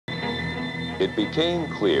It became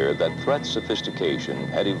clear that threat sophistication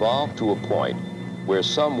had evolved to a point where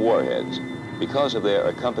some warheads, because of their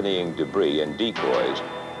accompanying debris and decoys,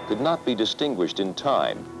 could not be distinguished in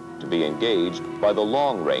time to be engaged by the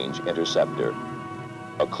long-range interceptor.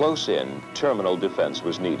 A close-in terminal defense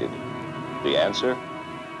was needed. The answer?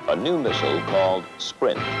 A new missile called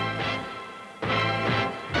Sprint.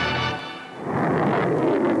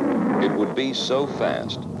 It would be so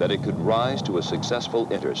fast that it could rise to a successful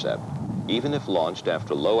intercept, even if launched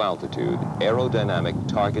after low-altitude aerodynamic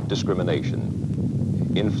target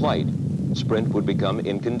discrimination. In flight, Sprint would become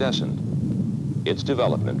incandescent. Its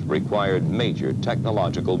development required major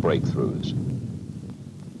technological breakthroughs.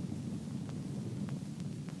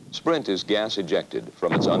 Sprint is gas ejected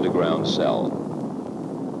from its underground cell.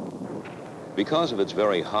 Because of its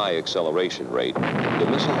very high acceleration rate, the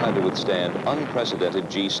missile had to withstand unprecedented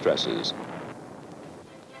G-stresses.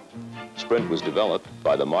 Sprint was developed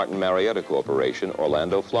by the Martin Marietta Corporation,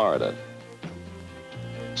 Orlando, Florida.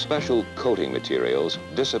 Special coating materials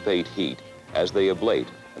dissipate heat as they ablate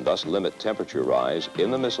and thus limit temperature rise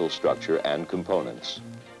in the missile structure and components.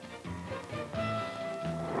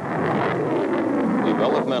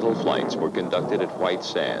 Developmental flights were conducted at White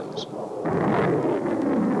Sands.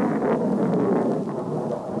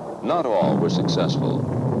 Not all were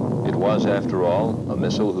successful. It was, after all, a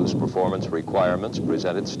missile whose performance requirements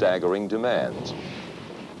presented staggering demands.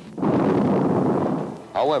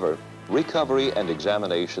 However, recovery and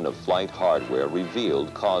examination of flight hardware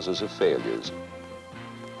revealed causes of failures.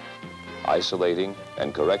 Isolating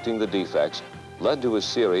and correcting the defects led to a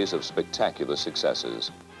series of spectacular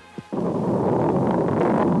successes.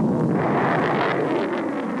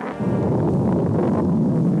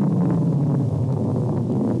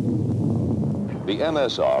 The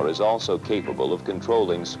MSR is also capable of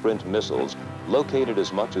controlling Sprint missiles located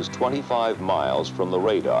as much as 25 miles from the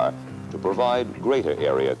radar to provide greater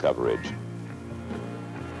area coverage.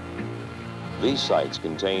 These sites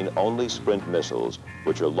contain only Sprint missiles,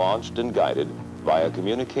 which are launched and guided via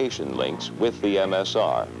communication links with the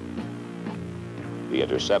MSR. The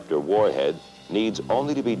interceptor warhead needs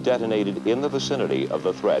only to be detonated in the vicinity of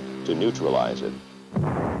the threat to neutralize it.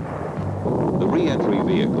 The re-entry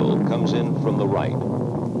vehicle comes in from the right.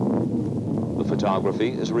 The photography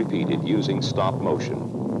is repeated using stop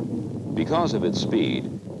motion. Because of its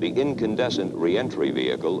speed, the incandescent re-entry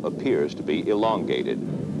vehicle appears to be elongated.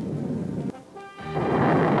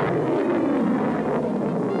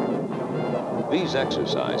 These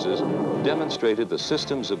exercises demonstrated the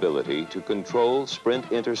system's ability to control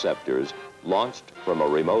Sprint interceptors launched from a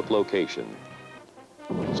remote location.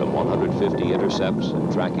 Some 150 intercepts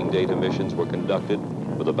and tracking data missions were conducted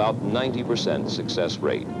with about 90% success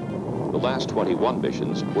rate. The last 21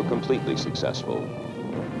 missions were completely successful.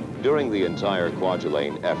 During the entire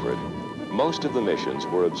Kwajalein effort, most of the missions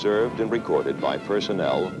were observed and recorded by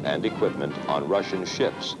personnel and equipment on Russian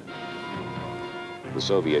ships. The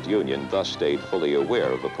Soviet Union thus stayed fully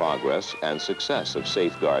aware of the progress and success of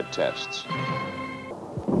safeguard tests.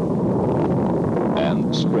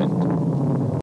 And Sprint.